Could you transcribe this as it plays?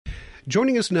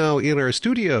Joining us now in our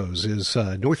studios is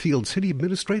Northfield City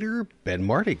Administrator Ben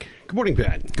Martig. Good morning,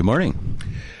 Ben. Good morning.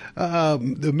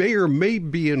 The mayor may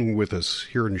be in with us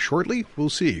here in shortly. We'll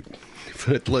see.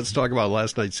 But let's talk about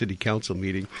last night's city council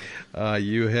meeting.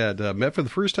 You had met for the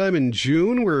first time in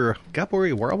June. We're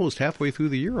almost halfway through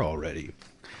the year already.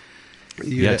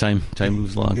 Time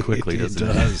moves along quickly, doesn't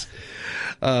it? It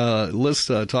does. Let's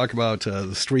talk about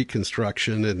the street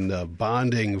construction and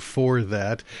bonding for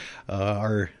that.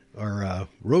 Our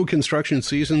road construction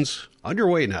season's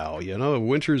underway now. You know,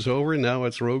 winter's over, and now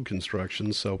it's road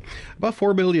construction. So about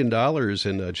 $4 million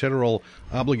in general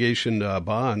obligation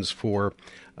bonds for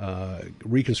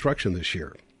reconstruction this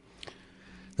year.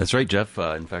 That's right, Jeff.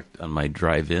 In fact, on my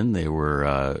drive-in, they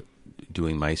were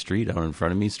doing my street out in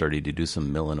front of me, starting to do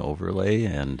some mill and overlay,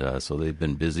 and so they've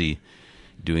been busy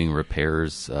doing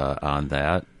repairs on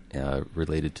that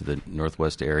related to the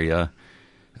northwest area.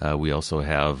 We also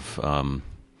have,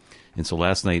 and so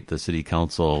last night the city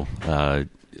council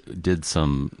did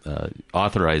some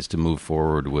authorized to move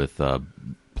forward with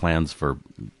plans for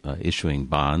issuing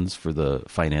bonds for the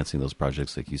financing those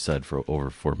projects, like you said, for over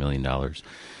 $4 million.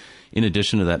 In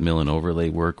addition to that mill and overlay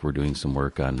work, we're doing some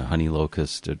work on Honey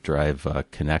Locust Drive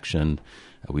connection.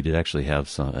 We did actually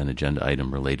have an agenda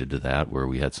item related to that where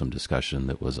we had some discussion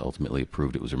that was ultimately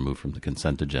approved. It was removed from the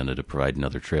consent agenda to provide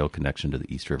another trail connection to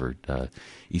the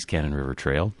East Cannon River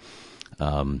Trail.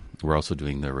 We're also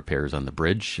doing the repairs on the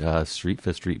bridge,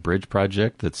 Fifth Street Bridge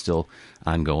project that's still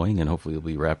ongoing, and hopefully will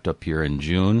be wrapped up here in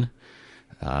June.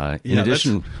 In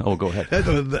addition, go ahead.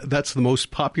 That's the most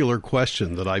popular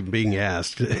question that I'm being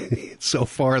asked so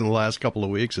far in the last couple of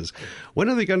weeks is, when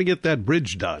are they going to get that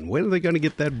bridge done? When are they going to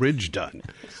get that bridge done?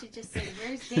 She just said,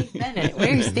 where's Dave Bennett?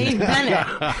 Where's Dave Bennett?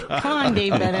 Come on,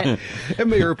 Dave Bennett.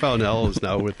 And Mayor Pownell is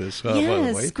now with us, by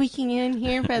the way. Squeaking in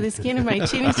here by the skin of my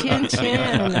chinny chin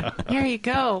chin. Here you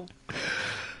go.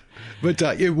 But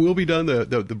it will be done.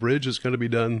 The bridge is going to be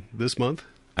done this month?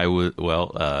 I would,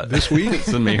 this week?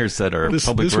 The mayor said our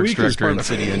public works director and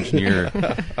city engineer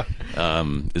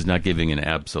is not giving an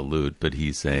absolute, but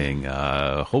he's saying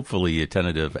hopefully a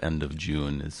tentative end of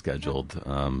June is scheduled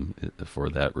for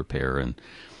that repair. And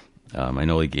I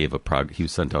know he gave he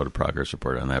sent out a progress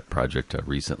report on that project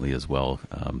recently as well.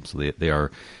 So they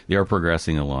are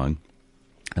progressing along.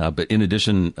 But in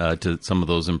addition to some of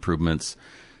those improvements,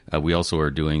 we also are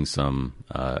doing some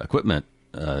equipment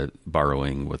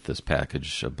borrowing with this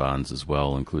package of bonds as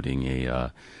well, including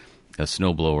a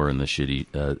snowblower and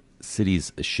the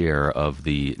city's share of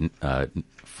the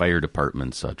fire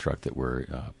department's truck that we're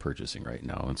purchasing right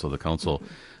now. And so the council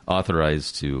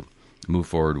authorized to move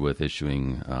forward with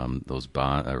issuing those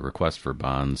requests for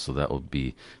bonds. So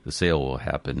the sale will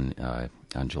happen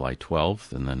on July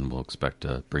 12th, and then we'll expect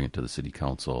to bring it to the city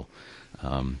council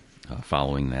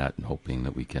following that, and hoping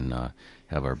that we can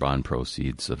have our bond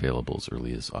proceeds available as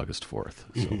early as August 4th.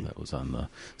 So that was on the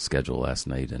schedule last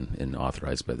night and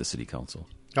authorized by the city council.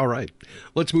 All right.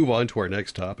 Let's move on to our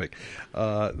next topic.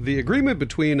 The agreement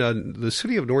between the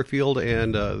city of Northfield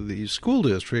and the school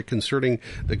district concerning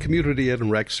the community ed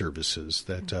and rec services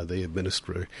that they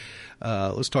administer.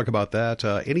 Let's talk about that.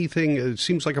 It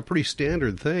seems like a pretty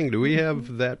standard thing. Do we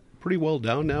have that pretty well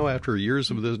down now after years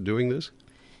of doing this?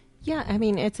 Yeah, I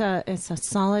mean, it's a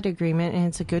solid agreement, and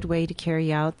it's a good way to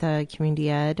carry out the community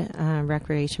ed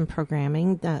recreation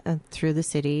programming through the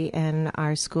city and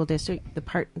our school district.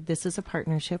 This is a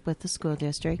partnership with the school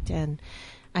district, and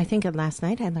I think last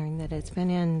night I learned that it's been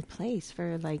in place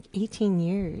for like 18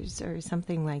 years or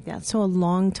something like that, so a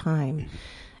long time.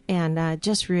 And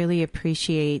just really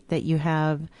appreciate that you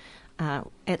have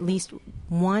at least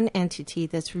one entity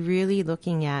that's really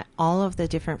looking at all of the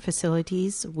different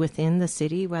facilities within the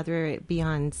city, whether it be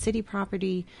on city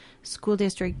property, school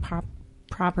district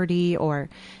property, or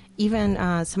even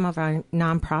some of our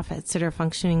nonprofits that are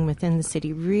functioning within the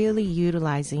city, really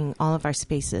utilizing all of our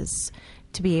spaces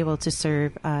to be able to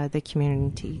serve the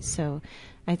community. So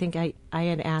I think I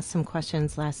had asked some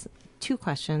questions two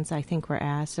questions I think were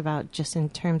asked about just in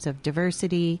terms of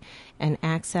diversity and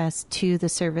access to the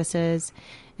services.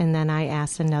 And then I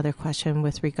asked another question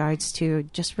with regards to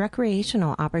just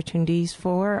recreational opportunities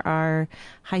for our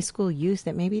high school youth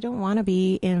that maybe don't want to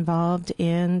be involved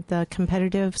in the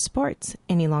competitive sports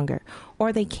any longer,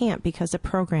 or they can't because the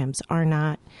programs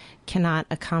cannot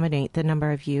accommodate the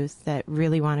number of youth that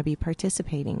really want to be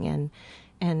participating.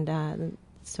 And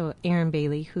so Aaron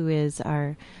Bailey, who is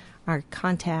our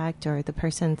contact or the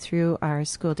person through our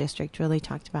school district, really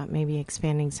talked about maybe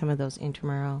expanding some of those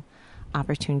intramural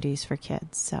opportunities for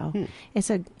kids. So it's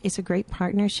a great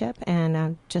partnership, and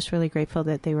I'm just really grateful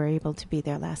that they were able to be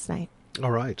there last night.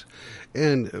 All right.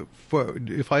 And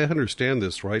if I understand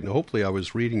this right, and hopefully I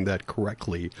was reading that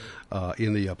correctly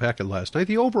in the packet last night,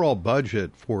 the overall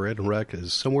budget for Ed and Rec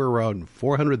is somewhere around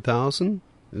 $400,000.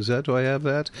 Is that, do I have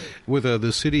that? With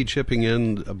the city chipping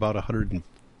in about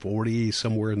 140,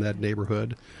 somewhere in that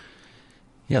neighborhood?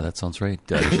 Yeah, that sounds right,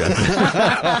 Jeff.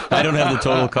 I don't have the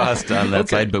total cost on that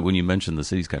side, but when you mentioned the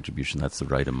city's contribution, that's the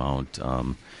right amount.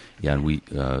 And we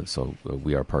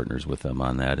are partners with them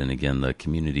on that. And again, the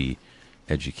community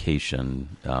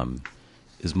education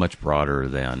is much broader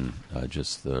than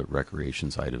just the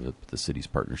recreation side of it. The city's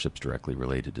partnerships directly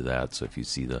related to that. So if you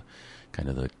see the kind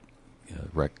of the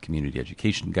rec community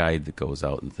education guide that goes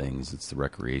out and things, it's the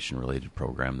recreation related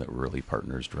program that really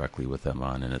partners directly with them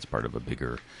on, and it's part of a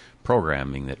bigger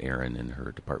programming that Erin and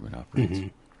her department operates.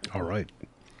 Mm-hmm. All right.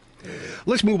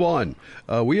 Let's move on.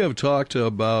 We have talked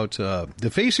about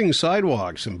defacing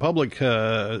sidewalks and public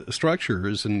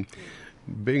structures, and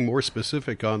being more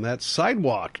specific on that,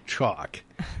 sidewalk chalk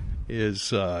is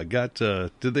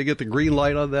did they get the green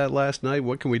light on that last night?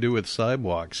 What can we do with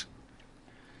sidewalks?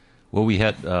 Well, we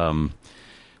had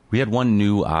one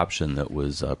new option that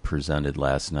was presented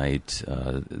last night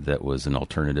that was an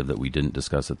alternative that we didn't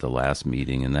discuss at the last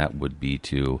meeting, and that would be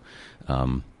to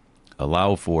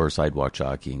allow for sidewalk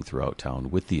chalking throughout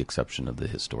town with the exception of the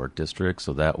historic district.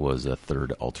 So that was a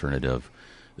third alternative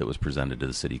that was presented to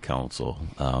the city council.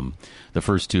 The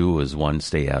first two was one,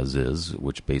 stay as is,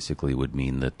 which basically would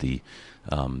mean that the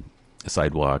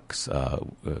sidewalks,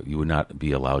 you would not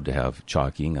be allowed to have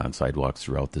chalking on sidewalks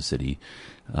throughout the city.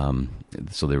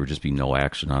 So there would just be no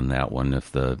action on that one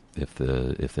if the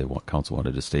council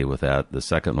wanted to stay with that. The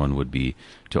second one would be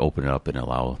to open it up and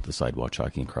allow the sidewalk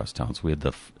chalking across town. So we had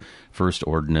the first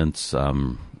ordinance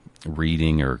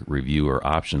reading or review or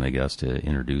option, I guess, to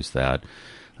introduce that.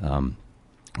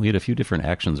 We had a few different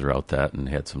actions around that and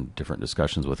had some different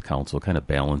discussions with council, kind of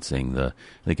balancing I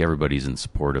think everybody's in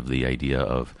support of the idea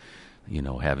of,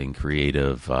 having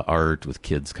creative art with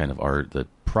kids kind of art. The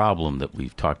problem that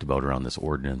we've talked about around this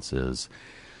ordinance is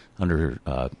under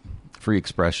free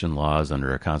expression laws,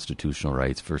 under our constitutional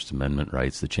rights, First Amendment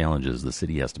rights, the challenge is the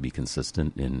city has to be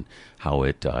consistent in how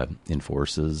it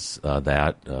enforces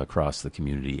that across the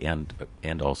community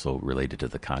and also related to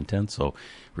the content. So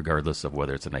regardless of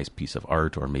whether it's a nice piece of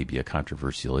art or maybe a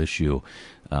controversial issue,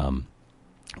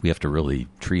 we have to really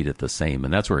treat it the same.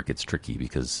 And that's where it gets tricky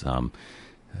because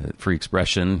free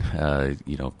expression,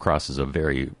 crosses a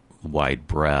very wide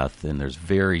breadth, and there's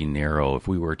very narrow, if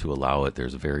we were to allow it,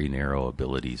 there's very narrow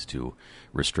abilities to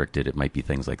restrict it. It might be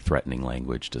things like threatening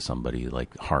language to somebody, like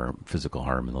physical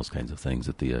harm and those kinds of things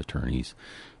that the attorneys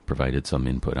provided some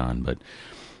input on. But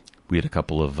we had a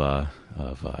couple of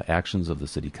actions of the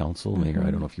city council. Mm-hmm. Mayor,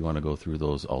 I don't know if you want to go through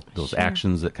those Sure.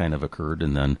 actions that kind of occurred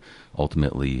and then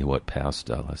ultimately what passed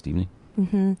last evening.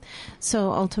 Mm-hmm.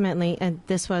 So ultimately,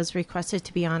 this was requested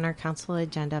to be on our council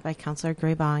agenda by Councillor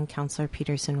Graybaugh and Councillor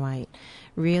Peterson-White,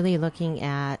 really looking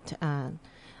at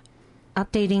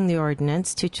updating the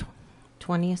ordinance to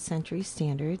 20th century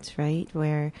standards, right,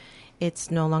 where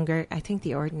it's no longer, I think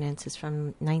the ordinance is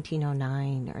from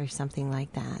 1909 or something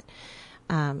like that.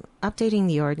 Updating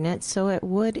the ordinance so it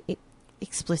would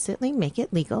explicitly make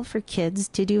it legal for kids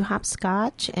to do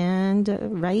hopscotch and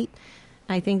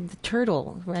I think the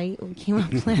turtle, right, came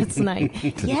up last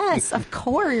night. Yes, of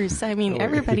course. I mean,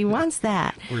 everybody wants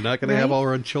that. We're not going to have all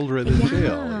our children in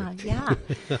jail. Yeah.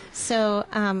 So,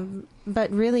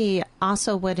 but really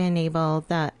also would enable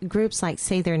the groups like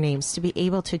Say Their Names to be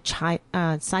able to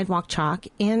sidewalk chalk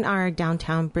in our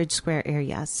downtown Bridge Square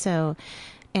area. So,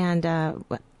 and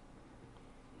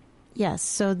yes,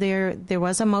 so there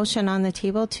was a motion on the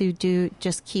table to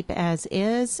just keep as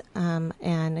is,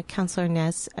 and Councillor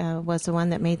Ness was the one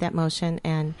that made that motion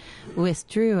and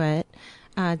withdrew it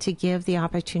to give the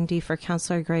opportunity for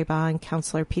Councillor Graybaugh and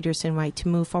Councillor Peterson-White to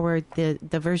move forward the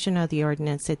version of the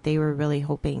ordinance that they were really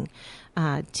hoping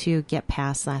to get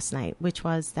passed last night, which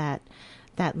was that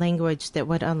language that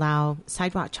would allow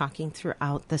sidewalk chalking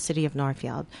throughout the city of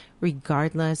Northfield,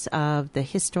 regardless of the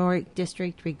historic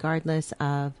district, regardless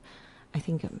of, I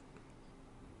think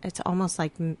it's almost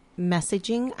like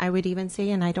messaging, I would even say,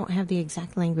 and I don't have the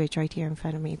exact language right here in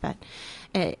front of me, but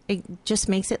it just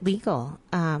makes it legal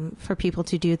for people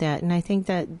to do that. And I think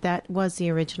that was the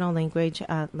original language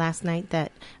last night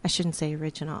that, I shouldn't say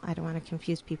original, I don't want to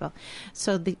confuse people.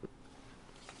 So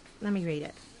let me read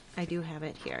it. I do have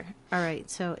it here. All right,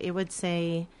 so it would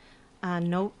say,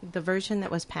 the version that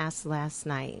was passed last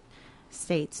night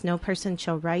states, no person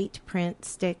shall write, print,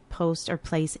 stick, post, or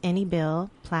place any bill,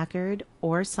 placard,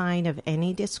 or sign of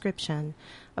any description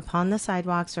upon the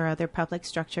sidewalks or other public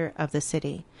structure of the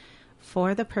city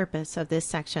For the purpose of this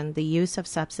section, the use of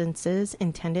substances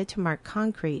intended to mark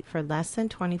concrete for less than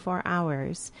 24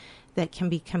 hours that can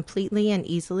be completely and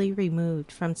easily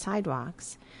removed from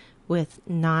sidewalks with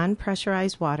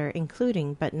non-pressurized water,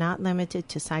 including but not limited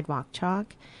to sidewalk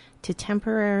chalk, to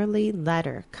temporarily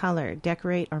letter, color,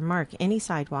 decorate, or mark any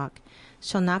sidewalk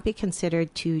shall not be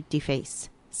considered to deface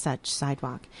such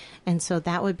sidewalk. And so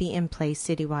that would be in place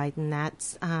citywide, and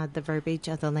that's the verbiage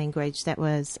of the language that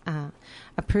was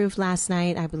approved last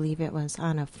night. I believe it was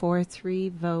on a 4-3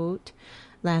 vote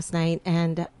last night.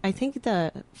 And I think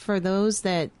for those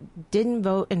that didn't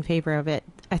vote in favor of it,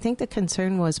 I think the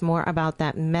concern was more about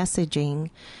that messaging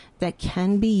that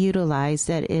can be utilized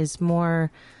that is more,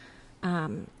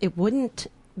 it wouldn't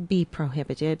be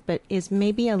prohibited, but is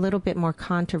maybe a little bit more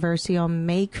controversial,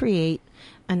 may create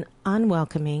an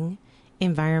unwelcoming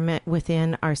environment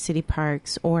within our city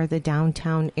parks or the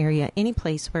downtown area, any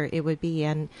place where it would be.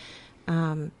 And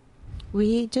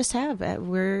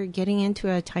we're getting into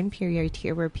a time period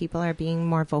here where people are being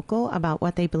more vocal about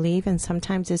what they believe, and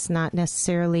sometimes it's not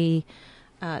necessarily,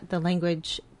 the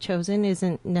language chosen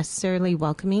isn't necessarily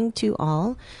welcoming to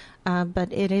all.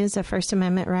 But it is a First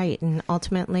Amendment right. And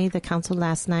ultimately, the council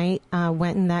last night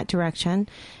went in that direction,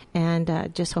 and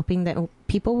just hoping that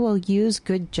people will use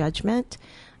good judgment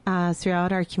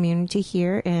throughout our community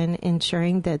here and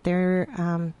ensuring that they're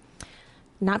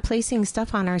not placing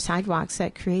stuff on our sidewalks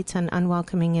that creates an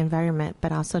unwelcoming environment,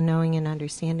 but also knowing and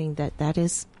understanding that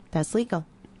that's legal.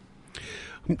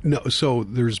 No, so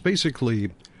there's basically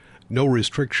no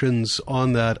restrictions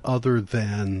on that other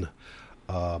than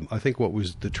I think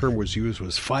the term was used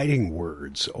was fighting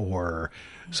words or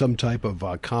some type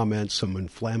of comments, some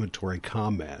inflammatory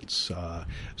comments.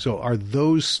 So are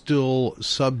those still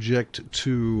subject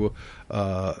to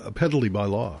a penalty by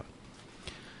law?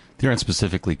 They aren't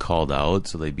specifically called out,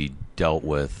 so they'd be dealt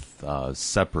with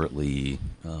separately,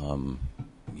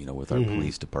 with our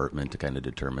police department to kind of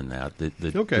determine that. The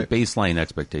baseline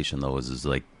expectation, though, is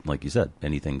like you said,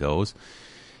 anything goes.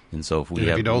 And so if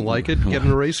you don't like it, get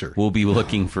an eraser. We'll be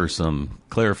looking for some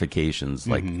clarifications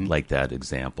like that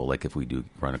example. Like if we do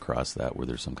run across that where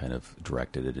there's some kind of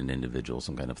directed at an individual,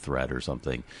 some kind of threat or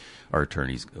something, our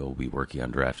attorneys will be working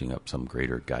on drafting up some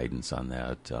greater guidance on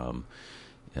that.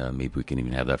 Maybe we can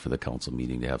even have that for the council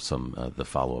meeting to have some the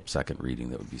follow-up second reading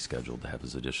that would be scheduled to have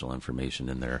as additional information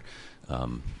in there.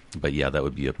 But yeah, that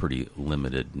would be a pretty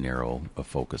limited, narrow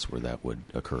focus where that would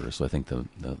occur. So I think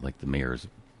like the mayor's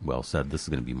well said, this is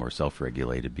going to be more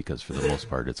self-regulated because for the most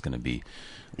part it's going to be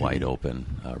wide open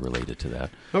related to that.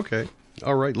 Okay.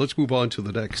 All right. Let's move on to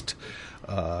the next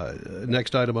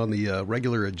item on the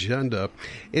regular agenda,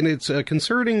 and it's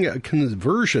concerning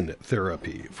conversion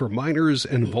therapy for minors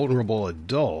and vulnerable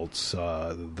adults.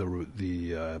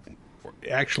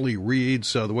 Actually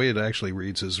reads, the way it actually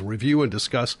reads is review and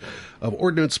discuss of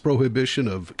ordinance prohibition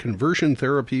of conversion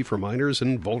therapy for minors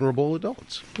and vulnerable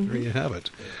adults. There you have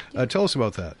it. Tell us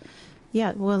about that.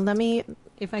 Yeah, well, let me,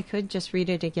 if I could, just read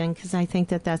it again, because I think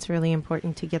that's really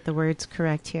important to get the words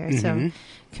correct here. So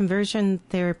conversion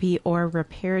therapy or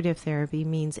reparative therapy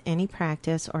means any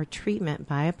practice or treatment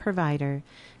by a provider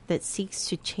that seeks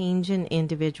to change an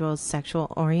individual's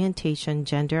sexual orientation,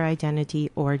 gender identity,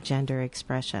 or gender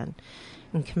expression.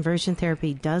 And conversion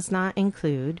therapy does not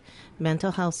include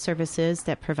mental health services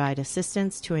that provide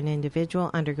assistance to an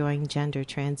individual undergoing gender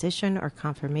transition or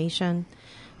confirmation.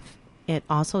 It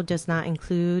also does not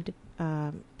include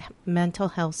mental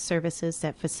health services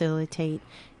that facilitate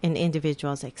an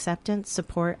individual's acceptance,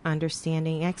 support,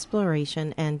 understanding,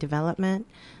 exploration, and development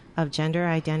of gender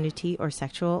identity or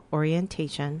sexual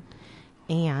orientation.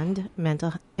 And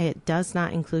it does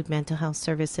not include mental health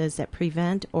services that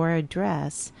prevent or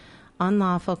address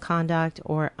unlawful conduct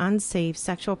or unsafe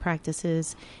sexual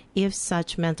practices if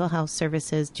such mental health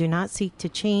services do not seek to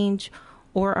change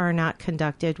or are not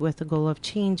conducted with the goal of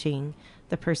changing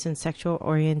the person's sexual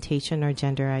orientation or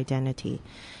gender identity.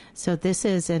 So this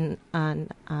is a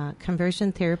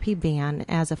conversion therapy ban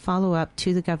as a follow-up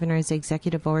to the governor's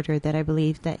executive order that I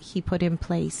believe that he put in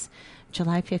place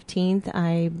July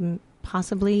 15th,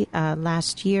 possibly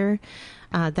last year.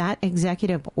 That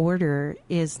executive order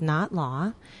is not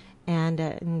law.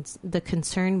 And the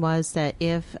concern was that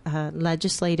if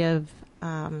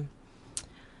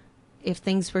if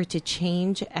things were to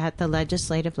change at the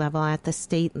legislative level, at the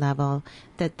state level,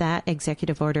 that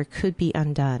executive order could be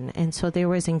undone. And so there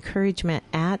was encouragement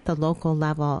at the local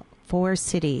level for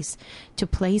cities to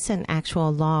place an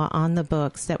actual law on the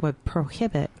books that would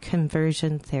prohibit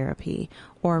conversion therapy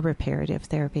or reparative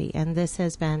therapy. And this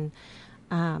has been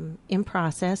in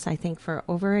process, I think, for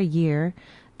over a year.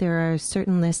 there are a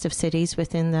certain list of cities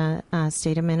within the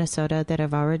state of Minnesota that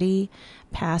have already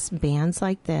passed bans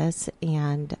like this.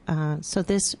 And so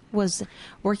this was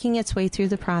working its way through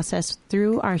the process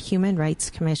through our Human Rights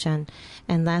Commission.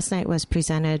 And last night was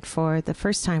presented for the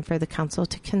first time for the council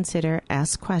to consider,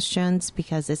 ask questions,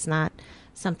 because it's not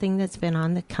something that's been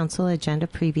on the council agenda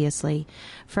previously,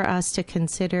 for us to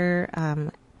consider,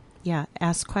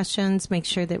 ask questions, make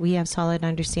sure that we have solid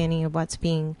understanding of what's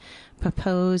being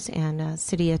proposed. And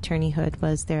City Attorney Hood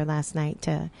was there last night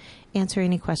to answer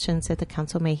any questions that the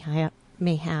council may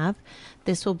have.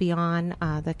 This will be on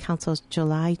the council's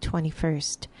July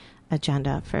 21st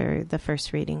agenda for the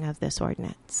first reading of this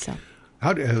ordinance. So.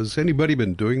 How has anybody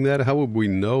been doing that? How would we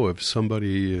know if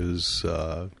somebody is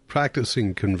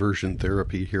practicing conversion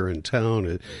therapy here in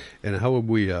town? And how would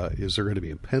we, is there going to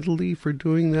be a penalty for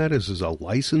doing that? Is this a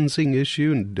licensing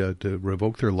issue and to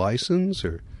revoke their license?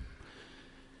 Or?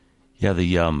 Yeah,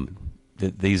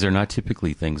 these are not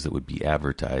typically things that would be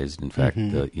advertised. In fact,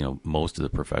 most of the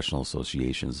professional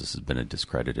associations, this has been a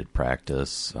discredited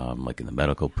practice, like in the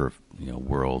medical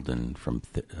world and from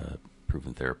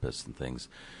proven therapists and things.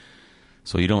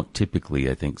 So you don't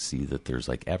typically, I think, see that there's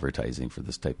like advertising for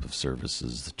this type of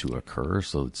services to occur.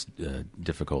 So it's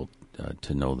difficult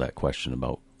to know that question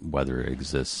about whether it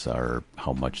exists or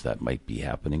how much that might be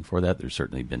happening for that. There's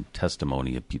certainly been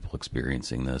testimony of people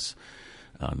experiencing this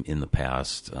in the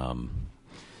past.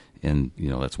 And,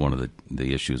 that's one of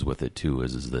the issues with it, too,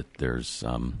 is that there's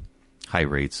high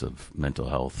rates of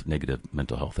negative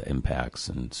mental health impacts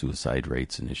and suicide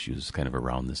rates and issues kind of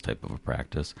around this type of a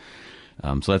practice.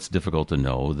 So that's difficult to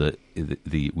know.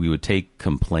 We would take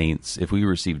complaints. If we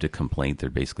received a complaint,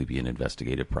 there'd basically be an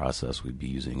investigative process. We'd be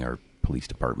using our police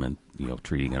department,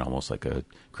 treating it almost like a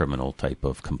criminal type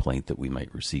of complaint that we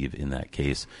might receive in that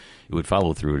case. It would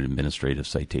follow through an administrative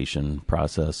citation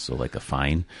process, so like a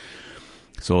fine.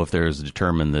 So if there's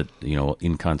determined that,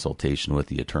 in consultation with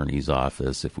the attorney's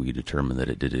office, if we determine that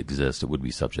it did exist, it would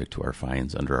be subject to our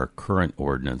fines. Under our current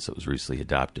ordinance that was recently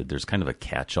adopted, there's kind of a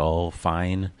catch-all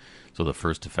fine. So the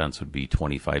first offense would be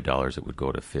 $25. It would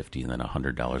go to $50 and then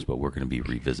 $100, but we're going to be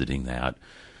revisiting that.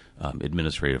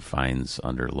 Administrative fines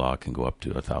under law can go up to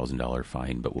a $1,000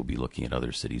 fine, but we'll be looking at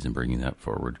other cities and bringing that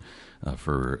forward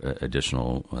for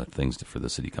additional things for the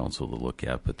city council to look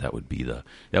at. But that would be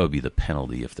the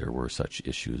penalty if there were such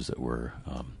issues that were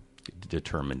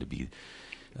determined to be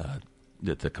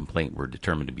that the complaint were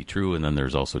determined to be true. And then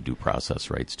there's also due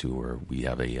process rights too, where we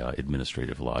have a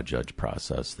administrative law judge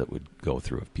process that would go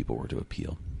through if people were to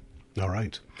appeal. All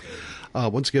right.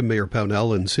 Once again, Mayor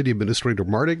Pownell and City Administrator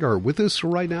Martig are with us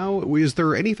right now. Is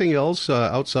there anything else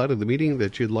outside of the meeting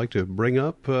that you'd like to bring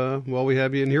up while we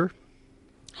have you in here?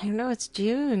 I don't know. It's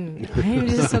June. I'm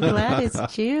just so glad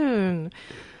it's June.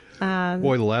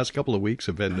 Boy, the last couple of weeks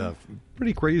have been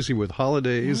pretty crazy with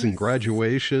holidays and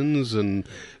graduations and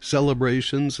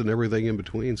celebrations and everything in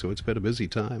between. So it's been a busy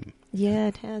time. Yeah,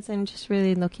 it has. I'm just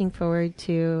really looking forward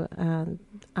to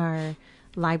our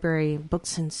library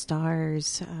Books and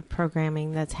Stars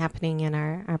programming that's happening in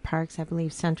our parks. I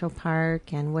believe Central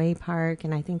Park and Way Park,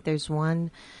 and I think there's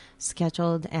one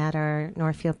scheduled at our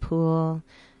Northfield pool.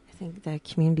 I think the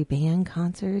community band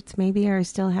concerts maybe are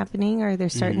still happening, or they're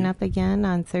starting up again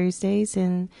on Thursdays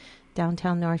in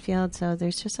downtown Northfield. So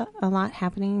there's just a lot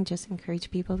happening. Just encourage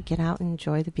people to get out and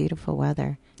enjoy the beautiful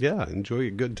weather. Yeah, enjoy a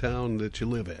good town that you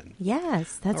live in.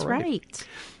 Yes, that's right.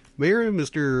 Mayor,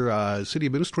 Mr. City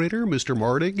Administrator, Mr.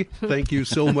 Martig, thank you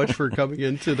so much for coming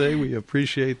in today. We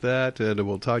appreciate that, and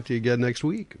we'll talk to you again next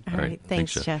week. All right.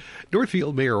 Thanks, Jeff.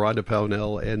 Northfield Mayor Rhonda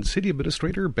Pownell and City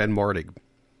Administrator Ben Martig.